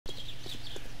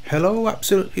Hello,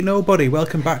 absolutely nobody.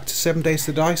 Welcome back to 7 Days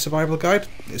to Die Survival Guide.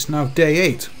 It's now day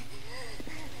 8.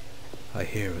 I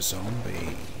hear a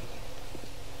zombie.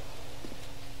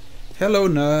 Hello,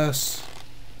 nurse.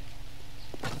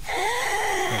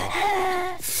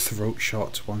 Oh, throat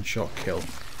shot, one shot kill.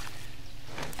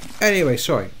 Anyway,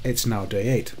 sorry, it's now day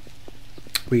 8.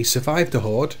 We survived the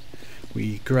horde.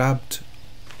 We grabbed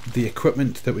the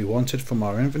equipment that we wanted from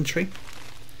our inventory.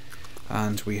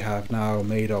 And we have now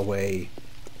made our way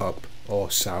up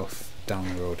or south down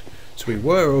the road. So we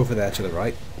were over there to the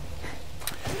right,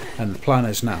 and the plan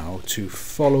is now to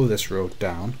follow this road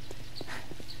down,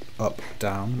 up,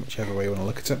 down, whichever way you want to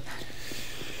look at it,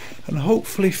 and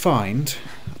hopefully find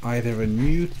either a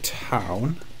new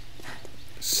town,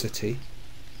 city,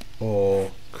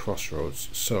 or crossroads.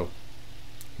 So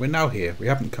we're now here. We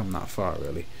haven't come that far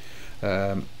really.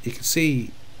 You can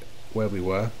see where we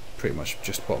were, pretty much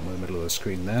just bottom of the middle of the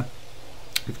screen there.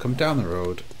 We've come down the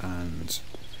road and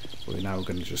we're now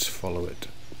going to just follow it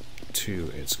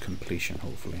to its completion,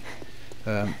 hopefully.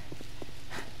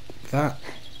 That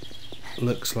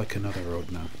looks like another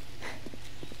road now.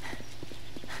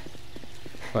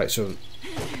 Right, so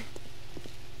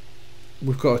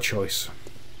we've got a choice.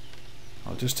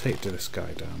 I'll just take this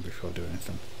guy down before I do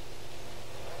anything.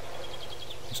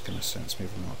 Just going to sense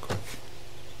move him real quick.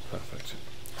 Perfect.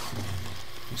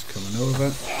 He's coming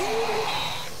over.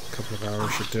 A couple of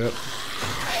arrows should do it.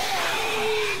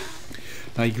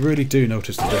 Now you really do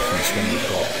notice the difference when you've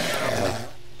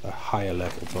got a higher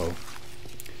level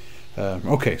bow.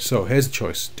 Okay, so here's the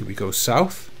choice. Do we go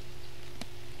south?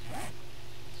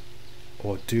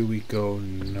 Or do we go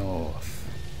north?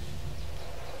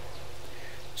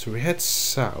 So we head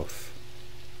south.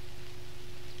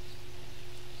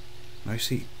 Now you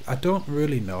see, I don't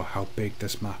really know how big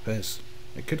this map is.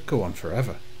 It could go on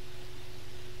forever.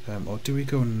 Or do we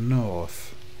go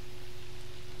north?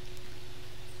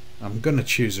 I'm going to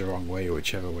choose the wrong way,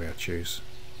 whichever way I choose.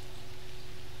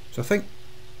 So I think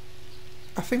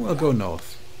we'll go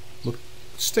north. We'll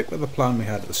stick with the plan we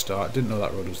had at the start. Didn't know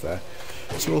that road was there.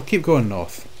 So we'll keep going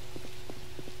north.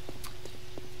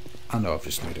 I know I've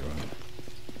just made it wrong.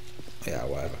 Yeah,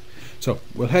 whatever. So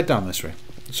we'll head down this way.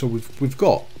 So we've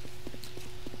got,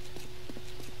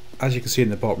 as you can see in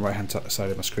the bottom right hand side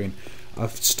of my screen,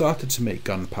 I've started to make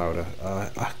gunpowder.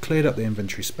 I cleared up the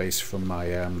inventory space from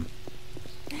my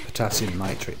potassium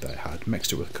nitrate that I had,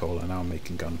 mixed it with coal, and now I'm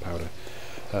making gunpowder.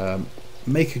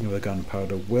 Making of the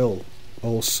gunpowder will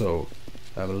also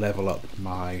level up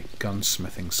my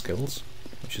gunsmithing skills,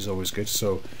 which is always good.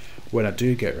 So when I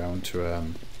do get around to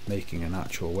making an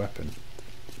actual weapon,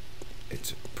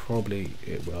 it'll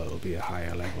be a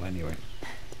higher level anyway.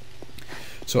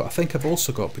 So I think I've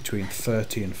also got between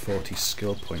 30 and 40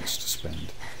 skill points to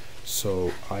spend.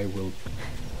 So I will,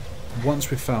 once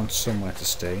we've found somewhere to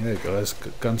stay, there you go, there's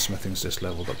gunsmithing's just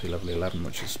leveled up to level 11,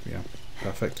 which is, yeah,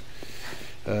 perfect.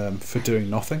 For doing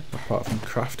nothing apart from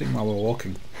crafting while we're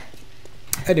walking.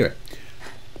 Anyway,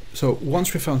 so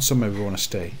once we've found somewhere we want to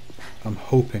stay, I'm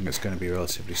hoping it's going to be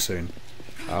relatively soon,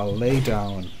 I'll lay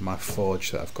down my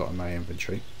forge that I've got in my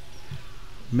inventory,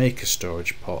 make a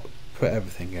storage pot, put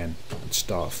everything in and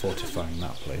start fortifying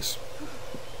that place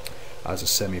as a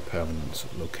semi-permanent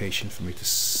location for me to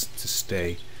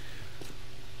stay.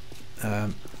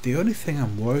 The only thing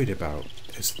I'm worried about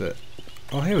is that,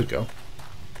 oh, here we go.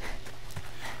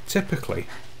 Typically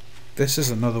this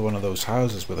is another one of those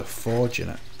houses with a forge in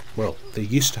it. Well, they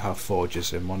used to have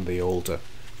forges in one of the older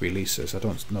releases. I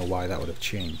don't know why that would have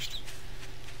changed.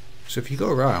 So if you go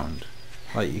around,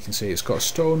 like you can see, it's got a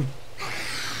stone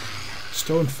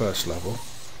first level.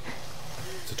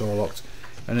 It's a door locked,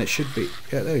 and it should be,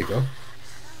 yeah, there you go.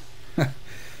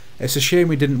 It's a shame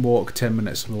we didn't walk 10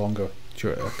 minutes longer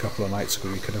a couple of nights ago.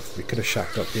 We could have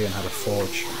shacked up here and had a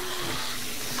forge.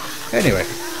 Anyway,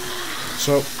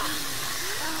 so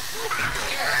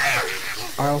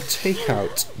I'll take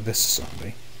out this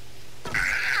zombie.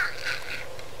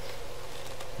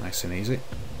 Nice and easy.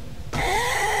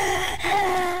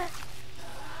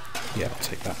 Yeah, I'll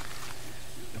take that.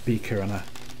 A beaker and I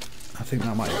think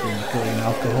that might have been green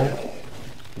alcohol.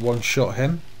 One shot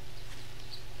him.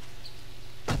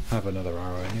 Have another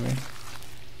arrow anyway.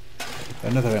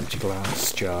 Another empty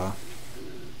glass jar.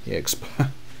 Yeah,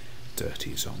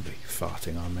 dirty zombie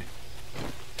farting on me.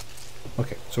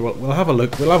 Okay, so we'll have a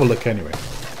look. We'll have a look anyway.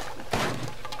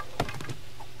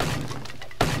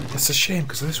 It's a shame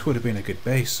because this would have been a good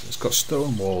base. It's got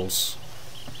stone walls.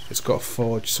 It's got a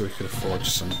forge, so we could have forged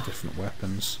some different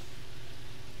weapons.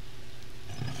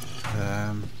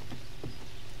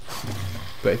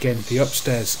 But again, the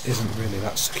upstairs isn't really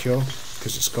that secure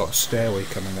because it's got a stairway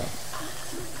coming up.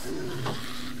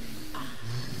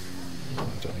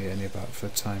 don't need any of that for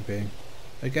the time being.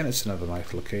 Again, it's another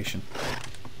nice location.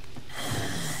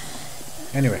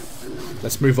 Anyway,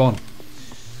 let's move on.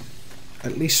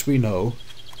 At least we know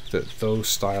that those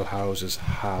style houses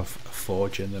have a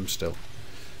forge in them still.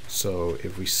 So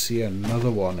if we see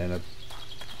another one in a,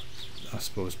 I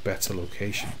suppose, better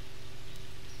location,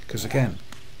 because again,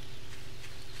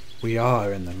 we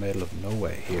are in the middle of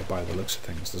nowhere here by the looks of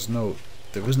things.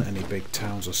 There isn't any big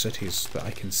towns or cities that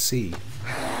I can see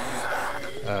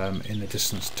in the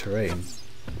distant terrain.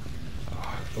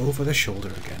 Oh, over the shoulder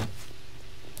again.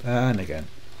 And again.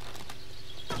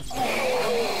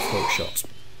 Float shots.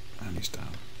 And he's down.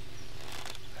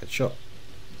 Headshot.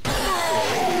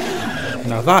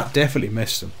 Now that definitely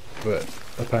missed him, but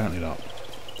apparently not.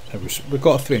 We've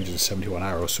got a 371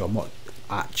 arrow, so I'm not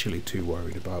actually too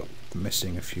worried about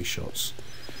missing a few shots.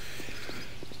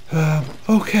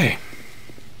 Okay.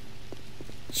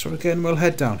 So again, we'll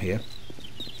head down here.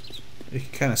 You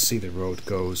can kind of see the road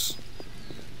goes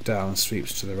down,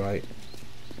 sweeps to the right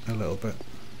a little bit.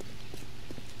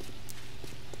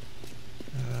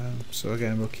 So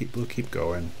again, we'll keep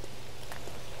going.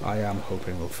 I am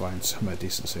hoping we'll find somewhere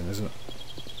decent soon, isn't it?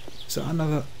 Is that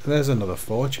another? There's another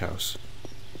forge house.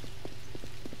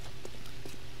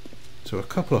 So a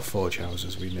couple of forge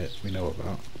houses we know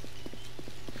about.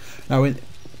 Now in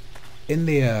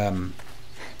the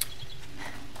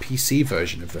PC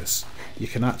version of this, you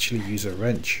can actually use a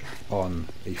wrench on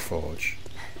a forge,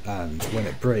 and when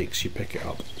it breaks, you pick it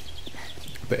up.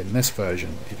 But in this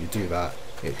version, if you do that,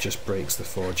 it just breaks the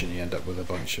forge, and you end up with a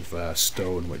bunch of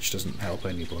stone, which doesn't help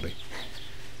anybody.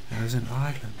 There's an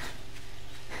island.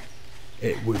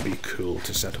 It would be cool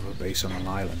to set up a base on an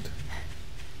island.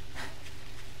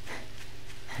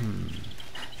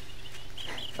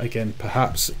 Again,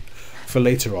 perhaps for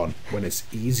later on, when it's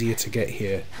easier to get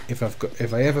here, if I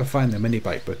ever find the mini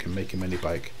bike book and make a mini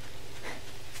bike,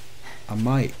 I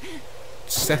might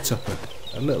set up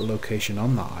a little location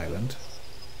on that island.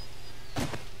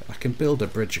 I can build a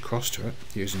bridge across to it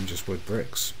using just wood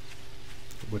bricks,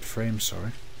 wood frames.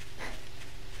 Sorry.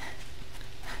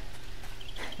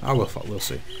 We'll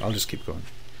see. I'll just keep going.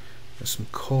 There's some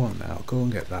corn there. I'll go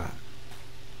and get that.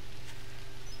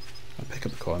 I'll pick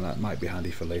up the corn. That might be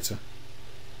handy for later.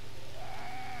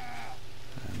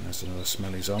 And there's another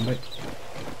smelly zombie.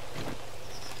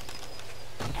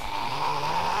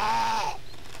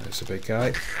 There's a big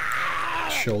guy.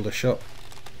 Shoulder shot.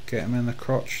 Get him in the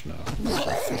crotch. No.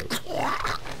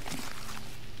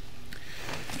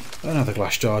 Another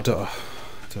glass jar. Don't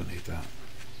need that.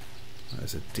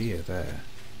 There's a deer there.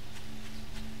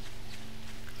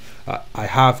 I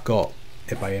have got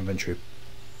in my inventory.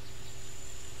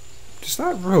 Does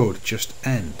that road just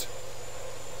end?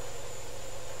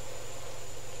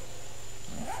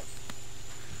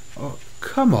 Oh,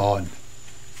 come on.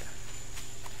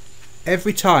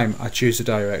 Every time I choose a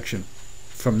direction,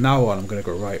 from now on I'm going to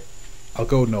go right. I'll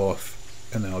go north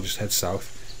and then I'll just head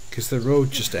south, because the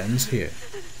road just ends here.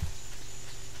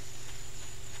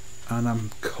 And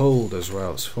I'm cold as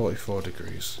well. It's 44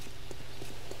 degrees.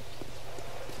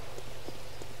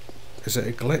 Is it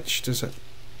a glitch? Does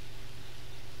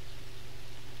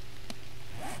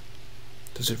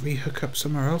it re-hook up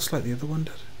somewhere else like the other one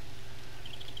did?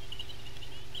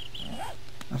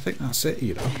 I think that's it,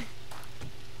 you know.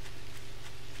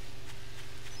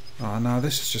 Oh no,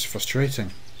 this is just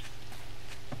frustrating.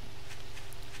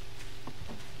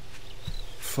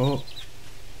 Oh,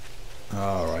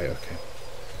 right, okay.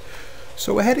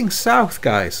 So we're heading south,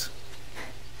 guys.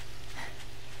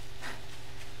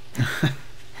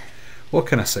 What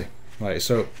can I say? Right,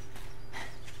 so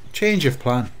change of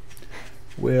plan.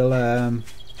 We'll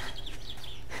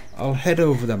I'll head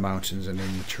over the mountains and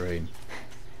in the terrain,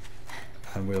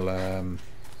 and we'll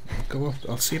go up.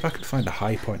 I'll see if I can find a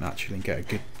high point actually and get a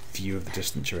good view of the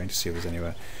distant terrain to see if there's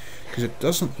anywhere, because it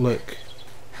doesn't look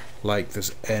like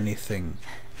there's anything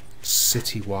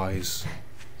city-wise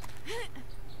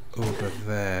over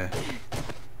there.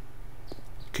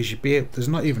 Because there's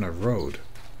not even a road.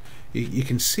 You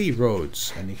can see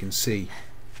roads and you can see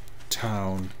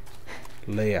town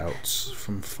layouts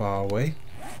from far away,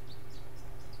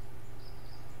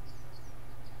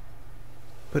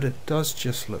 but it does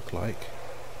just look like,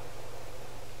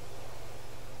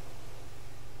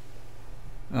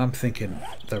 I'm thinking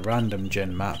the random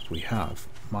gen map we have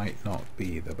might not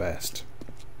be the best.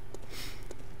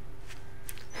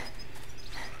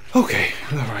 Okay,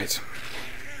 alright.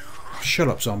 Shut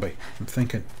up, zombie. I'm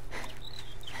thinking.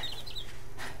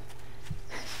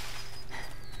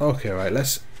 Okay, right,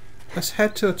 let's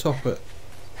head to the top of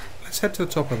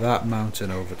that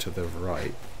mountain over to the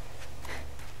right.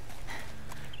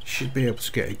 Should be able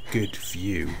to get a good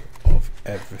view of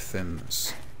everything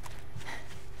that's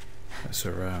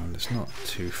around. It's not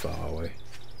too far away.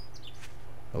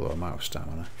 Although I'm out of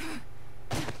stamina.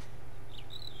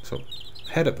 So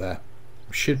head up there.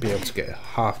 We should be able to get a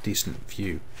half decent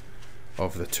view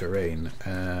of the terrain,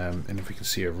 and if we can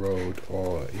see a road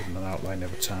or even an outline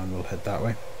of a town, we'll head that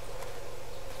way.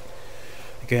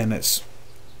 Again, it's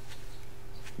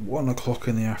 1 o'clock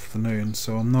in the afternoon,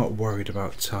 so I'm not worried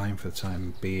about time for the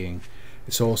time being.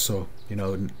 It's also, you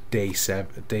know, day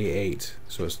 8,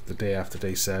 so it's the day after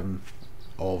day 7,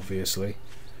 obviously.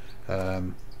 But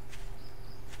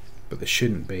there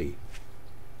shouldn't be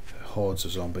hordes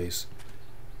of zombies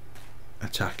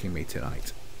attacking me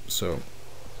tonight. So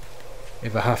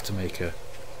if I have to make a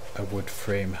wood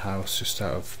frame house just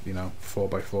out of, you know,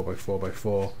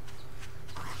 4x4x4x4,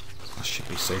 I should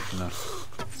be safe enough.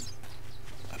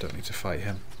 I don't need to fight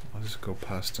him. I'll just go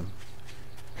past him.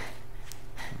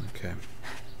 Okay.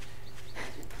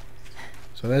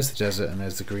 So there's the desert and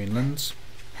there's the Greenlands.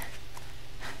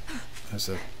 There's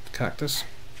a cactus.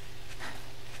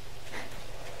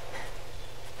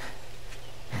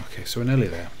 Okay, so we're nearly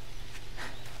there.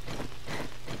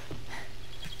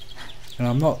 And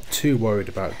I'm not too worried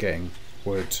about getting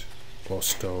wood or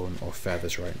stone or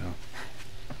feathers right now.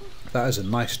 That is a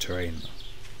nice terrain.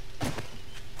 I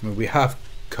mean, we have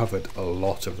covered a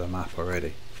lot of the map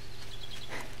already.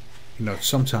 You know,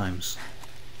 sometimes,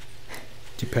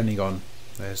 depending on,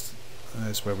 there's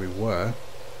where we were,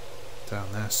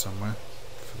 down there somewhere,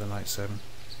 for the night 7.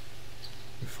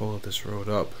 We followed this road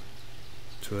up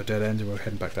to a dead end and we're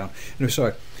heading back down. No,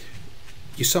 sorry.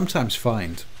 You sometimes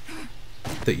find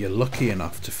that you're lucky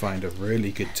enough to find a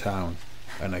really good town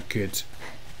and a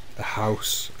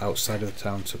house outside of the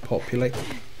town to populate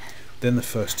within the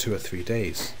first 2 or 3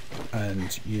 days,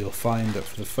 and you'll find that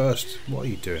for the first, what are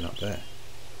you doing up there?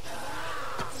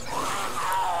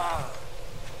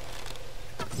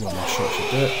 One more shot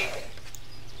should do it,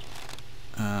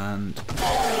 and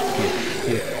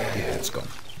your head's gone.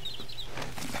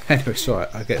 Anyway, sorry,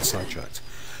 I get sidetracked.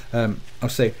 I'll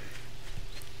say,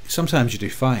 sometimes you do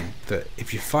find that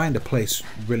if you find a place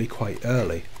really quite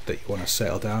early that you want to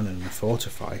settle down in and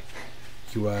fortify,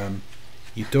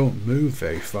 you don't move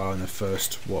very far in the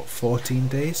first 14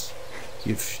 days.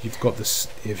 You've got this.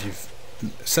 If you've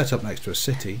set up next to a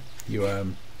city, you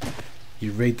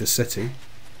raid the city,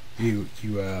 you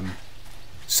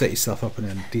set yourself up in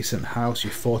a decent house, you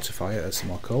fortify it as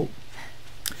some occult.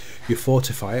 You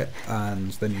fortify it,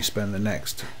 and then you spend the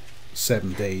next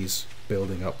 7 days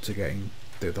building up to getting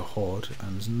the horde,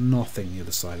 and there's nothing near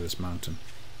the side of this mountain.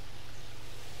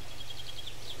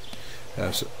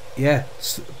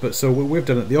 So we've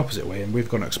done it the opposite way, and we've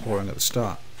gone exploring at the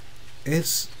start.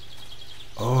 Is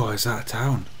that a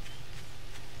town?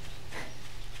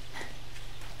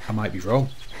 I might be wrong.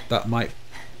 That might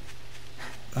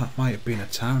have been a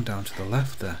town down to the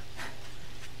left there.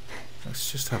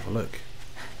 Let's just have a look.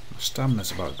 My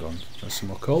stamina's about gone. There's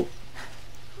some occult.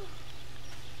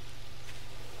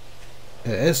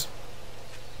 It is.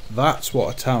 That's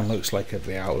what a town looks like at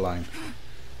the outline.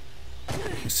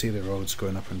 You can see the roads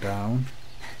going up and down.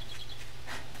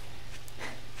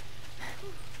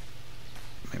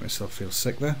 Make myself feel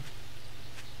sick there.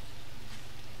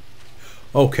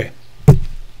 Okay.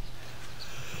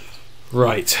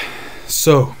 Right.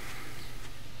 So,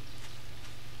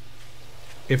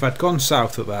 if I'd gone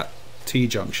south at that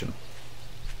T-junction,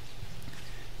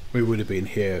 we would have been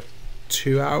here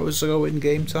 2 hours ago in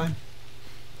game time.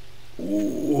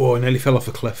 Ooh, I nearly fell off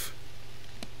a cliff.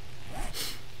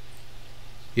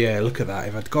 Yeah, look at that.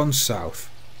 If I'd gone south,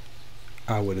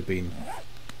 I would have been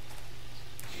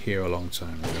here a long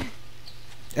time ago.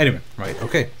 Anyway, right,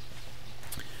 okay.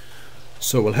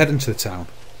 So we'll head into the town.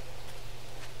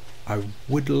 I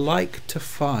would like to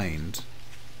find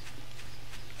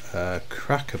a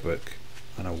cracker book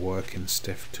and a working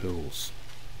stiff tools.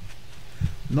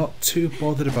 Not too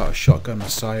bothered about a shotgun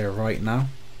Messiah right now.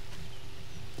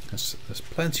 There's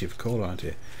plenty of coal around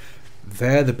here.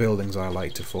 They're the buildings I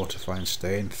like to fortify and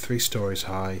stay in. 3 stories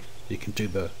high. You can do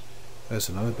there's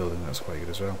another building that's quite good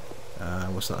as well.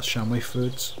 What's that? Shamway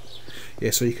Foods?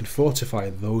 Yeah, so you can fortify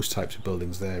those types of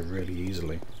buildings there really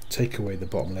easily. Take away the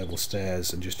bottom level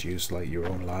stairs and just use like your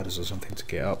own ladders or something to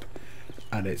get up,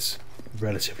 and it's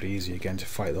relatively easy again to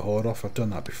fight the horde off. I've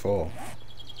done that before.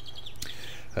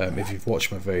 If you've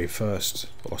watched my very first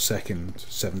or second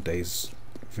 7 days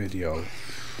video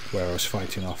where I was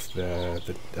fighting off the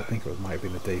I think it might have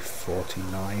been the day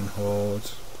 49 horde,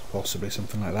 possibly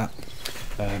something like that,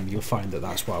 you'll find that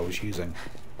that's what I was using.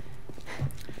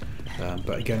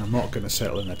 But again, I'm not going to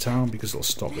settle in the town because it'll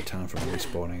stop the town from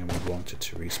respawning, and we want it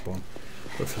to respawn.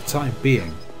 But for the time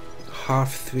being,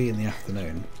 3:30 in the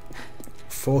afternoon.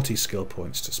 40 skill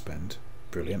points to spend.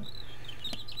 Brilliant.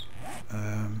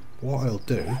 What I'll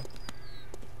do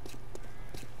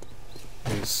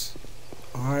is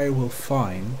I will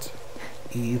find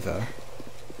either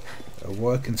a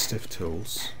working stiff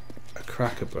tools, a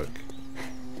cracker book,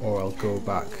 or I'll go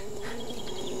back to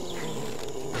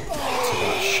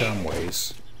that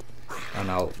Shamways, and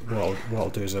what I'll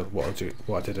do is what I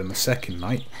did in the second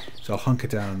night. So I'll hunker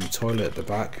down in the toilet at the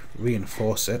back,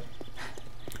 reinforce it,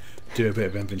 do a bit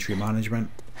of inventory management,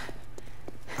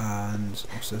 and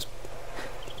what's this?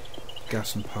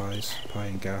 Gas and pies, pie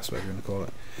and gas, whatever you want to call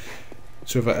it.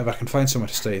 So if I can find somewhere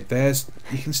to stay,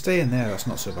 you can stay in there. That's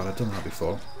not so bad. I've done that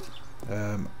before.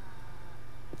 I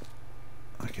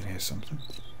can hear something.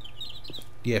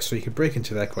 Yeah, so you can break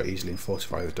into there quite easily and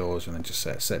fortify the doors, and then just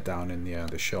set down in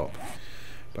the shop.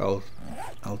 But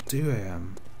I'll do a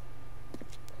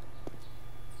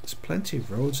there's plenty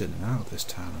of roads in and out of this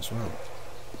town as well.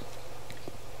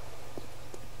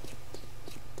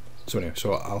 So anyway,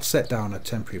 so I'll set down a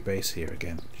temporary base here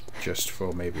again, just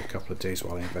for maybe a couple of days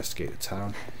while I investigate the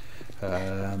town.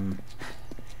 There's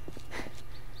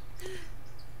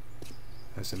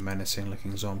a menacing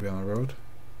looking zombie on the road.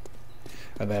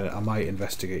 And then I might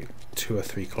investigate 2 or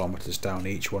 3 kilometers down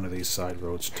each one of these side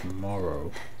roads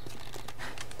tomorrow.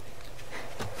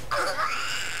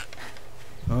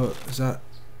 Oh, is that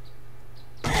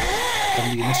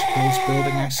the municipal's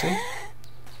building I see?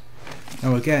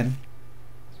 Now again,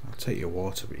 I'll take your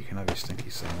water, but you can have your stinky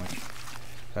sandwich.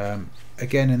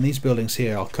 Again, in these buildings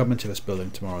here, I'll come into this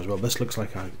building tomorrow as well. This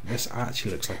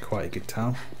actually looks like quite a good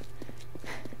town.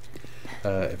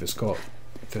 If it's got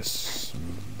this,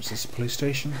 is this a police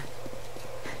station?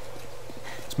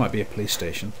 This might be a police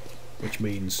station, which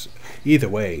means either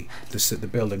way, the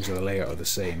buildings or the layout are the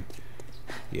same.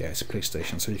 Yeah, it's a police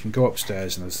station. So you can go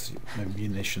upstairs and there's a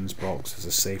munitions box. There's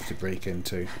a safe to break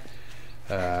into.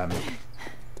 And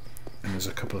there's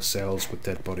a couple of cells with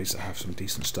dead bodies that have some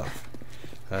decent stuff.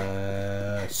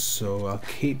 So I'll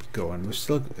keep going. It's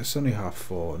only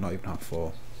 4:30, not even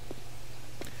 4:30.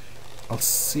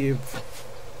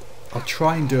 I'll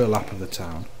try and do a lap of the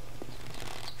town,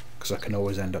 because I can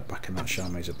always end up back in that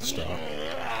Shamways at the start,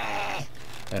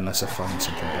 unless I find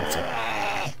something better.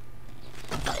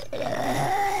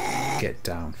 Get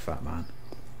down, fat man.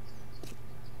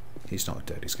 He's not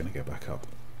dead. He's going to get back up.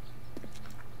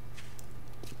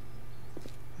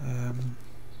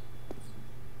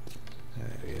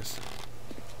 There he is.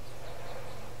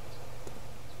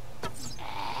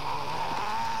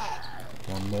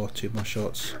 One more, 2 more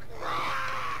shots.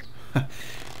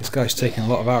 This guy's taking a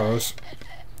lot of arrows,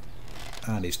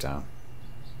 and he's down.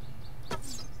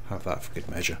 Have that for good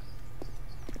measure.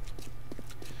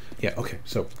 Yeah, okay,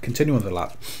 so continue on the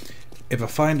lap. If I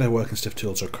find a working stiff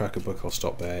tools or a cracker book, I'll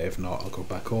stop there. If not, I'll go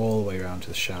back all the way around to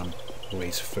the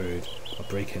Shamways food. I'll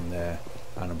break in there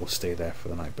and we'll stay there for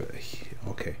the night. But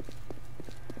okay,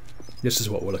 this is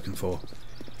what we're looking for.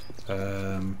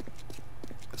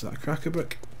 Is that a cracker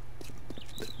book?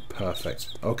 Perfect.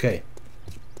 Okay.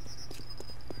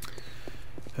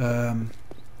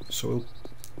 So we'll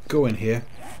go in here.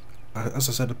 As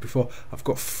I said before, I've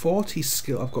got 40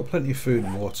 skill. I've got plenty of food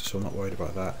and water, so I'm not worried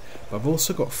about that. But I've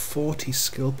also got 40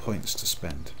 skill points to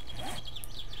spend.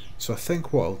 So I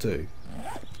think what I'll do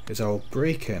is I'll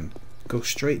break in, go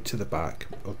straight to the back.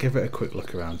 I'll give it a quick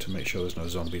look around to make sure there's no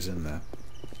zombies in there.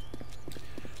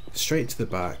 Straight to the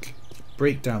back,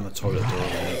 break down the toilet door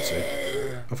if I need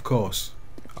to. Of course,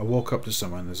 I walk up to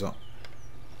someone and there's a...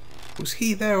 Was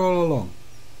he there all along?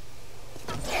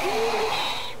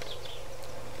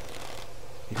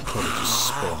 He probably just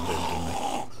spawned in, didn't he?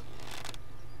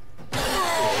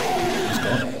 He's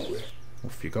gone.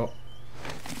 What have you got?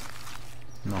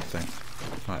 Nothing.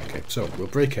 Right, okay, so we'll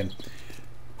break in,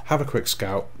 have a quick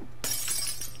scout,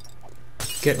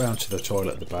 get round to the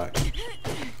toilet at the back.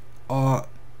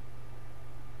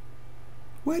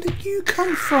 Where did you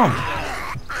come from?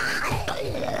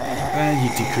 And you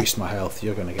decreased my health,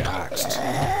 you're going to get axed.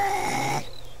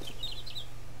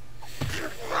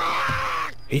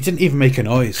 He didn't even make a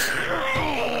noise.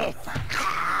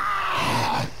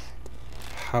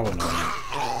 How annoying.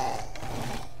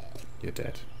 You're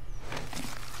dead.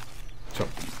 So,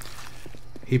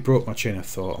 he broke my chain of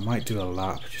thought. I might do a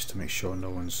lap just to make sure no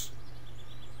one's...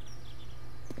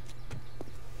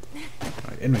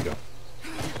 Right, in we go.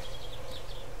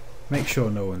 Make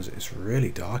sure no one's... It's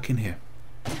really dark in here.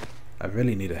 I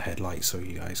really need a headlight so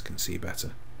you guys can see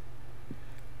better.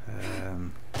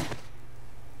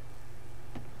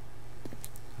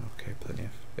 Okay, plenty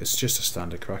of... It's just a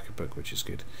standard cracker book, which is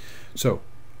good. So,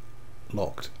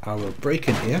 locked. I will break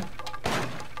in here.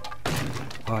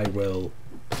 I will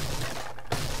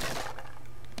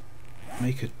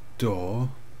make a door.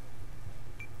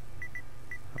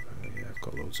 Yeah, I've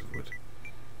got loads of wood.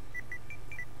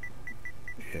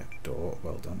 Yeah, door,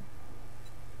 well done.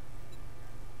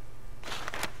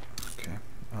 Okay,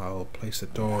 I'll place a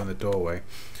door in the doorway.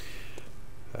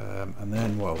 And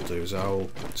then what I'll do is I'll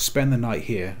spend the night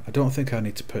here. I don't think I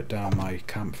need to put down my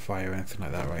campfire or anything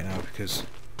like that right now because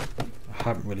I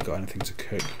haven't really got anything to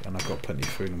cook and I've got plenty of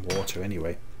food and water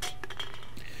anyway.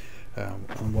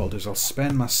 And what I'll do is I'll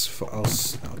spend my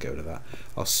I'll get rid of that.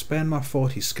 I'll spend my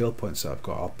 40 skill points that I've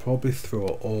got. I'll probably throw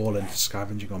it all into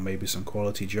scavenging or maybe some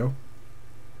quality Joe.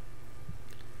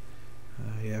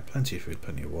 Yeah, plenty of food,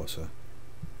 plenty of water.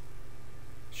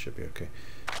 Should be okay.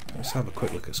 Let's have a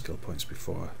quick look at skill points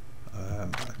before I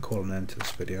call an end to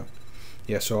this video.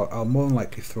 Yeah, so I'll more than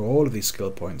likely throw all of these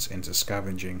skill points into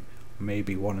scavenging,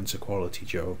 maybe one into quality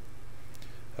Joe,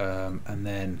 and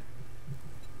then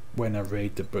when I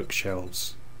raid the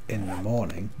bookshelves in the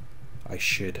morning, I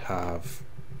should have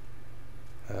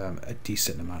a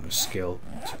decent amount of skill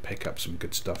to pick up some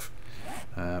good stuff.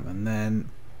 And then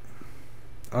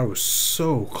I was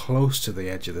so close to the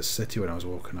edge of the city when I was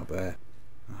walking up there.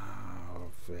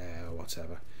 Yeah,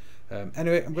 whatever.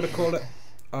 Anyway, I'm going to call it.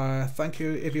 Thank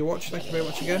you if you watch. Thank you very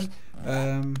much again.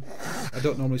 I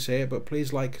don't normally say it, but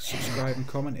please like, subscribe and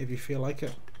comment if you feel like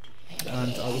it.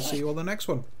 And I will see you on the next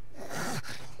one.